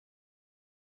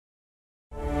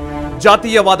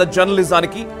జాతీయవాద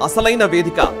జర్నలిజానికి అసలైన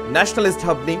వేదిక నేషనలిస్ట్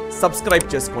హబ్ ని సబ్స్క్రైబ్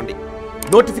చేసుకోండి.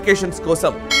 నోటిఫికేషన్స్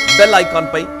కోసం బెల్ ఐకాన్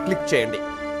పై క్లిక్ చేయండి.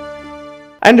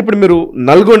 అండ్ ఇప్పుడు మీరు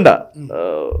Nalgonda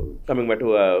coming back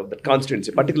to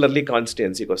constituency, particularly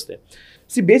కాన్స్టిట్యున్సీకి వస్తే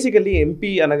బేసికల్లీ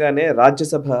ఎంపీ అనగానే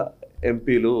రాజ్యసభ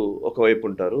ఎంపీలు ఒకవైపు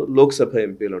ఉంటారు, లోక్సభ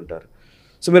ఎంపీలు ఉంటారు.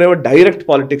 సో మీరేమో డైరెక్ట్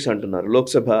పాలిటిక్స్ అంటున్నారు,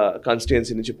 లోక్సభ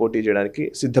కాన్స్టిట్యున్సీ నుంచి పోటీ చేయడానికి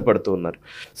సిద్ధపడుతూ ఉన్నారు.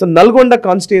 సో నల్గొండ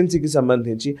కాన్స్టిట్యున్సీకి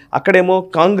సంబంధించి అక్కడేమో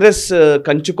కాంగ్రెస్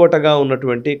కంచుకోటగా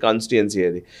ఉన్నటువంటి కాన్స్టిట్యున్సీ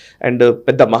అది. అండ్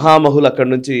పెద్ద మహామహులు అక్కడ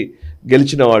నుంచి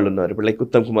గెలిచిన వాళ్ళు ఉన్నారు. ఇప్పుడు లైక్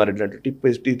ఉత్తమ్ కుమార్ రెడ్డి అంటే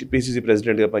పిసిసి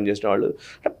ప్రెసిడెంట్గా పనిచేసిన వాళ్ళు.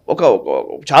 ఒక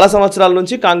చాలా సంవత్సరాల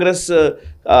నుంచి కాంగ్రెస్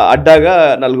అడ్డాగా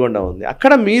నల్గొండ ఉంది.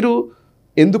 అక్కడ మీరు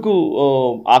ఎందుకు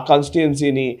ఆ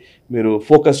కాన్స్టిట్యున్సీని మీరు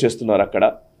ఫోకస్ చేస్తున్నారు అక్కడ?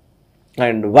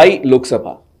 And why Lok Sabha?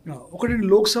 ఒకటి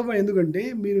లోక్సభ ఎందుకంటే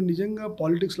మీరు నిజంగా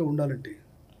పాలిటిక్స్లో ఉండాలంటే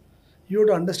you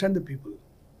to understand the people.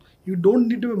 You don't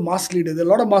need to be mass leaders. They are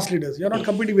lot of mass leaders. You are not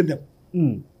competing with them,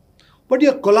 but you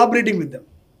are collaborating with them.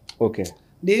 Okay,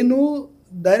 నేను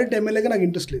direct ఎమ్మెల్యేగా నాకు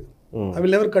interest లేదు. I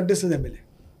will never contest as MLA.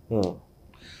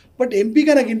 But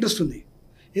ఎంపీగా నాకు interest ఉంది.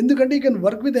 ఎందుకంటే you can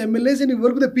work with MLAs and you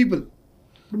work with the people.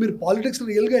 ఇప్పుడు మీరు పాలిటిక్స్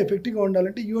రియల్గా ఎఫెక్టివ్గా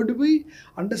ఉండాలంటే you have to be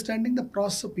understanding the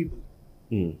process of people.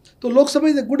 So Lok Sabha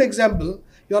is a good example.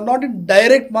 You are not in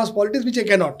direct mass politics, which I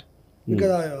cannot,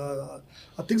 because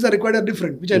things are required are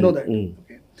different, which I know that.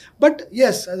 Okay, but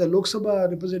yes, as a Lok Sabha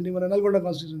representative, మన Nalgonda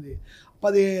constituency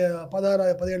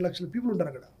 17 లక్షల people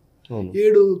ఉంటారు అక్కడ.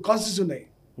 7 constituency ఉన్నాయి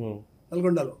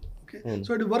నల్గొండలో.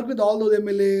 So to work with all those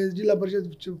MLAs, Jilla Parishad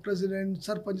President,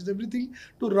 Sarpanchs, everything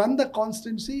to run the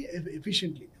constituency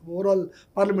efficiently, overall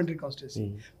parliamentary constituency.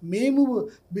 Memu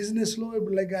business lo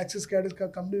like Access Capital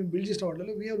company build chesta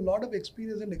vaadalo, we have a lot of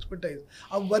experience and expertise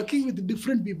of working with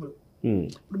different people.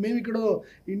 ఇప్పుడు మేము ఇక్కడ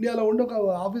ఇండియాలో ఉండి ఒక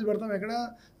office పెడతాం ఎక్కడ,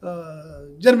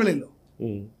 జర్మనీలో.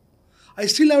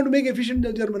 I still have to make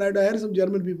efficient German. I have to hire some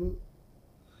German people.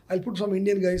 I'll put some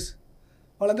Indian guys.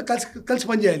 వాళ్ళంతా కలిసి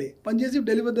పనిచేయాలి. పనిచేసి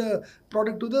deliver the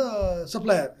product to the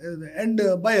supplier and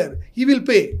buyer. He will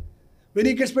pay. When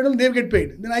he gets paid, they get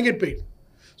paid, then I get paid.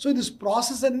 So this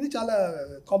process అనేది చాలా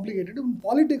complicated.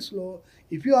 పాలిటిక్స్లో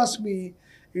if you ask me,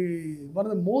 one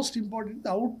of the most important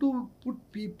how to put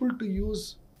people to use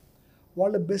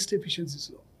వాళ్ళ best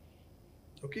ఎఫిషియన్సీస్లో.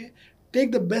 Okay, take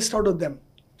the best out of them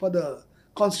for the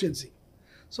constituency.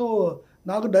 So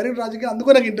నాకు direct రాజకీయం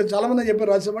అందుకో నాకు interest. చాలామంది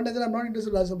చెప్పారు రాజ్యసభ అంటే, I not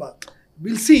interest Rajya Sabha.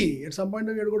 We'll see at some point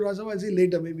of you go to Rajya Sabha, I'll see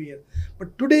later, maybe here. But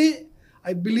today,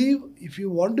 I believe if you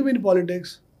want to be in politics,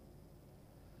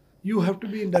 you have to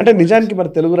be in that. అంటే నిజానికి మన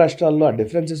తెలుగు రాష్ట్రాల్లో ఆ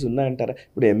differences ఉన్నాయంటారా?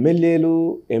 ఇప్పుడు ఎమ్మెల్యేలు,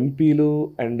 ఎంపీలు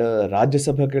and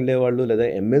రాజ్యసభకి వెళ్ళేవాళ్ళు లేదా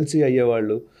ఎమ్మెల్సీ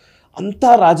అయ్యేవాళ్ళు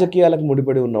అంతా రాజకీయాలకు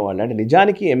ముడిపడి ఉన్నవాళ్ళు. అంటే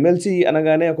నిజానికి ఎమ్మెల్సీ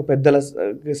అనగానే ఒక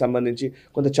పెద్దలకి సంబంధించి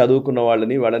కొంత చదువుకున్న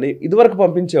వాళ్ళని ఇదివరకు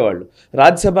పంపించేవాళ్ళు.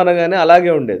 రాజ్యసభ అనగానే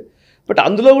అలాగే ఉండేది. బట్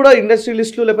అందులో కూడా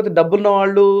ఇండస్ట్రియలిస్టులు లేకపోతే డబ్బున్న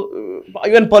వాళ్ళు,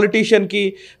 ఈవెన్ పొలిటీషియన్కి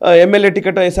ఎమ్మెల్యే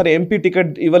టికెట్, సరే ఎంపీ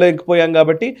టికెట్ ఇవ్వలేకపోయాం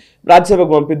కాబట్టి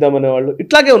రాజ్యసభకు పంపిద్దామనే వాళ్ళు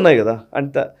ఇట్లాగే ఉన్నాయి కదా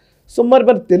అంత. సో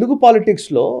మరి తెలుగు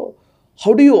పాలిటిక్స్లో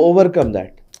how do you overcome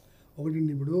that?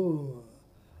 ఒకటండి, ఇప్పుడు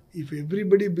if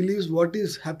everybody believes what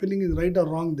is happening is right are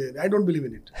wrong, there I don't believe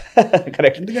in it.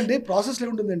 Correct. ఎందుకంటే ప్రాసెస్లో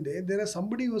ఏముంటుందంటే there are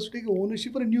somebody who has to take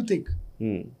ownership for a new thing.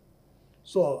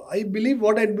 So I believe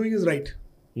what I doing is right.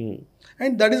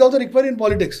 And that is also required in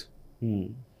politics.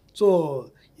 So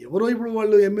ఎవరో ఇప్పుడు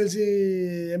వాళ్ళు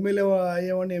MLA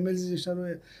అయ్యేవాడిని MLC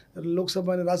చేసినారు, లోక్సభ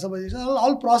అని రాజ్యసభ చేసినారు,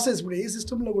 all process. ఇప్పుడు ఏ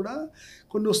సిస్టంలో కూడా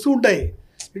కొన్ని వస్తూ ఉంటాయి.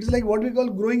 It is like what we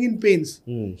call growing in pains.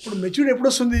 ఇప్పుడు మెచ్యూరిటీ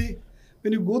ఎప్పుడు వస్తుంది?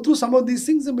 When you go through some of these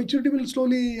things, maturity will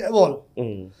slowly evolve.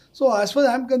 So as for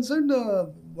I'm concerned,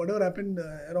 what ever happened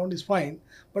around is fine,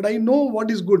 but I know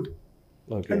what is good.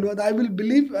 And I will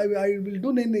believe, I will do.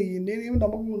 నేనేమి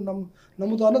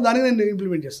నమ్ముతానో దాన్ని నేను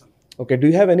implement చేస్తాను. Okay, do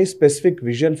you have any specific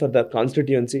vision for the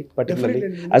constituency particularly,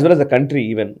 as well as the country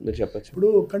even? మీరు చెప్పచ్చు. ఇప్పుడు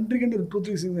country కంటే 2-3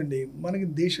 things అండి. మనకి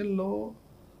దేశంలో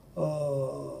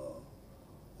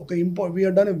ఒక we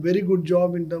have done a very good job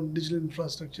in terms of digital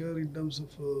infrastructure, in terms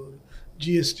of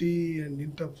GST and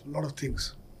in terms of lot of things.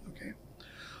 Okay,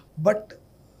 but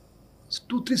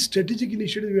 2-3 strategic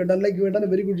initiatives we have done, like we have done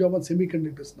a very good job on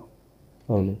semiconductors now.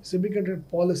 Semiconductor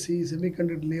policy,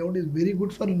 semiconductor layout is very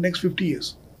good for the next 50 years.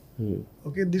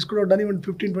 Okay, this could have done even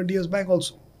 15-20 years back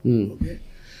also. Okay,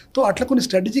 so అట్లా కొన్ని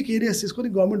strategic areas తీసుకొని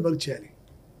government work చేయాలి,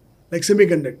 like semi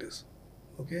conductors.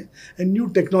 Okay, and new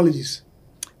technologies.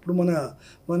 ఇప్పుడు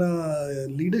మన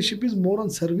leadership is more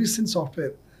on service in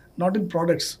software, not in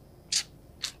products.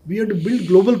 We have to build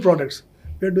global products.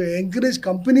 We have to encourage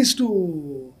companies to,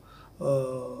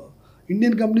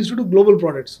 Indian companies to do global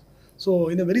products. So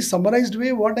in a very summarized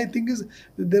way, what I think is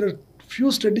there are few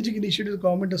strategic initiatives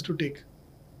government has to take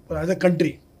as a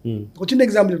country. ఒక చిన్న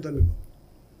example చెప్తాను మీకు.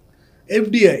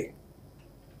 FDI,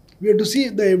 we have to see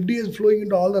the FDI is flowing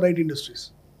into all the right industries.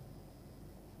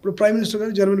 ఇప్పుడు prime minister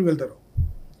గారు జర్మనీకి వెళ్తారు,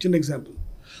 చిన్న example.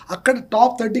 అక్కడ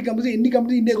టాప్ 30 కంపెనీస్, ఎన్ని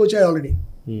కంపెనీస్ ఇండియాకి వచ్చాయి ఆల్రెడీ?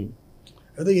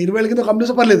 ఏదో 20,000 కింద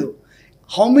కంపెనీస్ పర్లేదు.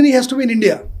 How many has to be in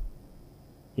India?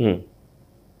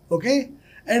 Okay,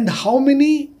 and how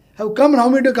many have come, how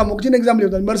many to come? ఒక చిన్న ఎగ్జాంపుల్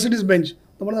చెప్తాను. Mercedes Benz,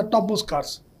 one of the top most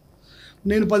cars.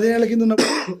 నేను 10 ఏళ్ల కింద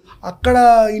ఉన్నప్పుడు అక్కడ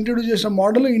ఇంట్రడ్యూస్ చేసిన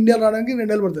మోడల్ ఇండియా రావడానికి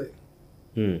 2 ఏళ్ళు పడుతుంది.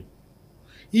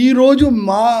 ఈరోజు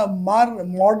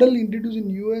model introduce in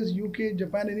US, UK,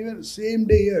 Japan, anywhere, same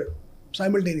day here,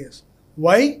 simultaneous.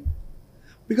 Why?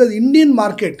 Because Indian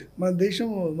market, మన దేశం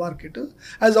market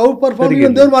has outperformed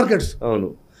even their markets. అవును.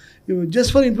 Just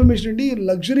for information,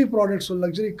 luxury products,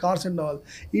 luxury cars and all,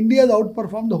 India has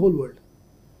outperformed the whole world.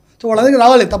 So వాళ్ళ దగ్గర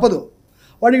రావాలి, తప్పదు.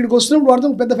 వాడు ఇక్కడికి వస్తున్నప్పుడు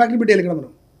వాడితో పెద్ద ఫ్యాక్టరీ పెట్టేయాలి ఇక్కడ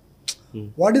మనం.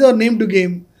 What is our name to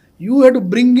game? You have to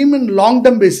bring him in long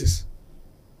term basis.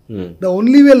 The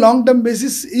only way long-term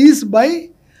basis is by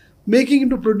making him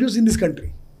to produce in this country.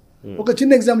 ఒక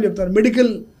చిన్న ఎగ్జాంపుల్ చెప్తాను.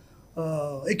 Medical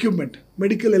equipment,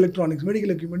 medical electronics,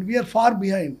 medical equipment, we are far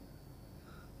behind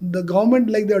the government.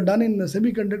 Like they are done in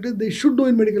semi conductors, they should do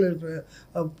in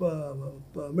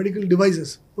medical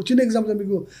devices. ఒక చిన్న example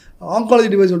మీకు,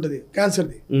 oncology device ఉంటుంది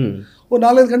క్యాన్సర్ది, ఓ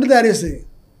 4-5 గంటలు తయారు చేస్తాయి.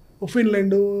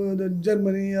 Finland,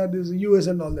 Germany, US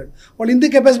and all that. వాళ్ళు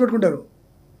ఇంతే capacity పెట్టుకుంటారు.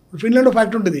 ఫిన్లాండ్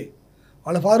ఫ్యాక్టరీ ఉంటుంది,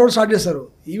 వాళ్ళ ఫార్వర్డ్ స్టార్ట్ చేస్తారు.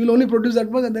 ఈ will only produce that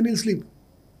much and then will sleep.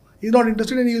 Is not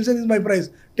interested and will say this my price,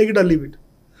 take it or leave it.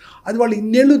 అది వాళ్ళు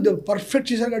ఇన్నేళ్ళు పర్ఫెక్ట్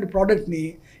చేశారు కాబట్టి ప్రోడక్ట్ని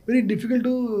very difficult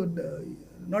to,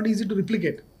 not easy to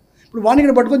replicate. ఇప్పుడు వాడిని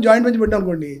ఇక్కడ పట్టుకొని జాయింట్ వెంచర్ పెట్టాం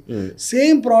అనుకోండి,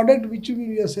 same product which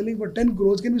we are selling for 10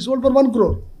 crores can be sold for 1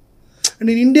 crore.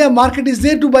 And in India market is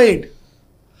there to buy it.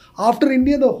 After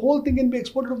India the whole thing can be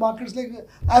exported to markets like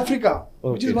Africa,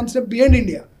 which is 1 step behind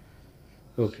India.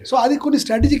 So అది కొన్ని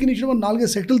strategic initiative 4-5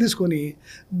 సెక్టర్లు తీసుకొని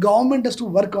government has to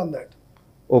work on that.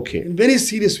 Okay, in very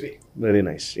serious way. Very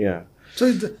nice. Yeah. So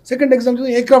second example,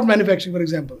 aircraft manufacturing for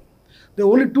example. They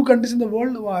only 2 countries in the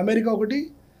world, America ఒకటి,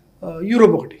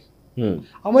 Europe ఒకటి.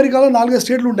 అమెరికాలో 4-5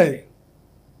 స్టేట్లు ఉంటాయి.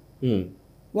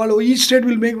 వాళ్ళు each state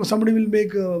will make, somebody will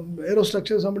make aero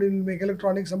structure, somebody will make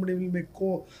electronics, somebody will make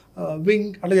wing,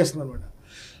 అట్లా చేస్తున్నారు అనమాట.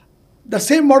 The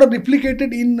same model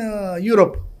replicated in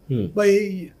Europe by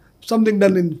something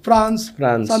done in France,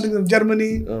 something in Germany,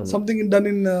 something done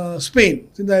in Spain,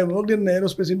 since I worked in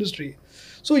aerospace industry.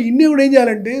 So India కూడా ఏం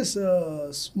చేయాలంటే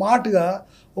స్మార్ట్గా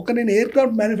ఒక నేను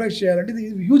aircraft manufacture చేయాలంటే ఇది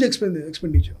huge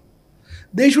expenditure.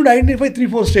 They should identify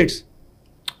 3-4 states.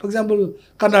 For example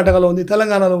కర్ణాటకలో ఉంది,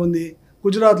 తెలంగాణలో ఉంది,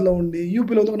 గుజరాత్లో ఉంది,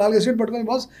 యూపీలో ఉంది. 4 స్టేట్ పట్టుకొని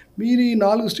బాస్ మీరు ఈ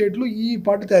 4 స్టేట్లు ఈ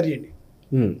పార్ట్ తయారు చేయండి.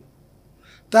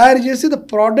 తయారు చేసి the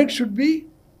product should be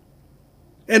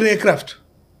N aircraft.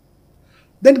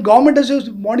 Then government has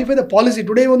to modify the policy.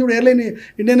 Today, when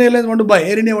Indian Airlines want to buy,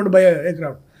 Air India want to buy an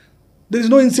aircraft, there is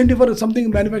no incentive for something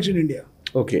manufactured in India.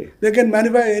 Okay. They can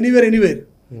manufacture anywhere.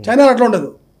 China atla undadu.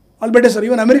 All better sir.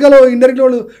 Even America lo indirectly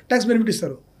వాళ్ళు tax benefit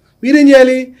ఇస్తారు. మీరేం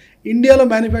చేయాలి? ఇండియాలో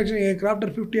manufacturing aircraft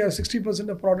 50 or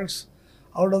 60% of products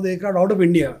out of the aircraft out of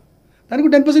India.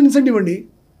 దానికి 10% incentive అండి.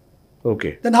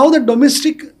 Okay. Then how the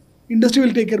domestic industry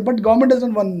will take care? But government has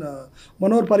done one.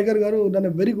 Manohar Parrikar garu done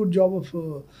a very good job of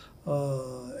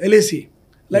LAC,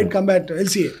 Light Combat,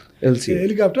 LCA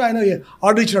helicopter. I know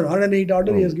order ichadu 108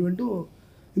 order he has given to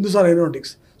Hindustan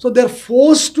Aeronautics. So they are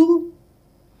forced to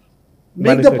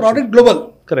make the product global.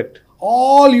 Correct.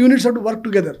 All units have to work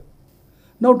together.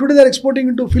 Now today they are exporting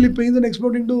into Philippines and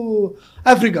exporting to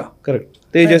Africa. Correct.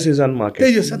 Tejas is on market.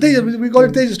 Tejas we call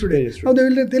it Tejas today. Now they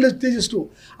will tell us Tejas too.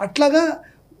 Atlaga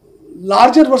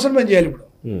larger version man cheyali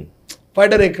ippudu.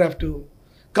 Fighter aircraft,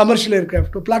 commercial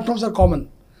aircraft, platforms are common.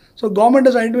 So government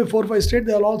has identified 4-5 states.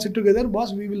 They will all sit together. Boss,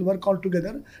 we will work all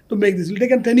together to make this. It will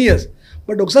take 10 years.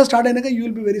 But ఒకసారి start అయినాక you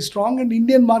will be very strong. And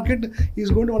Indian market is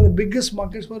going to one of the biggest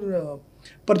markets for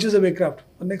purchase of aircraft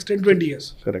for next 10-20 years.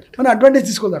 Correct. మన advantage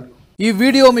తీసుకోవాలి. ఈ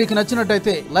video మీకు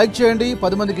నచ్చినట్టయితే like చేయండి,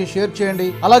 10 మందికి share చేయండి.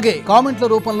 అలాగే కామెంట్ల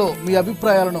రూపంలో మీ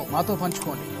అభిప్రాయాలను మాతో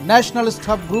పంచుకోండి. Nationalist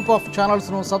hub group of channels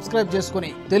ను సబ్స్క్రైబ్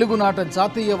చేసుకుని తెలుగునాట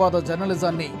జాతీయవాద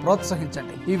జర్నలిజాన్ని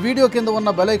ప్రోత్సహించండి. ఈ వీడియో కింద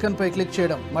ఉన్న బెల్ ఐకాన్ పై క్లిక్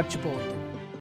చేయడం మర్చిపోవద్దు.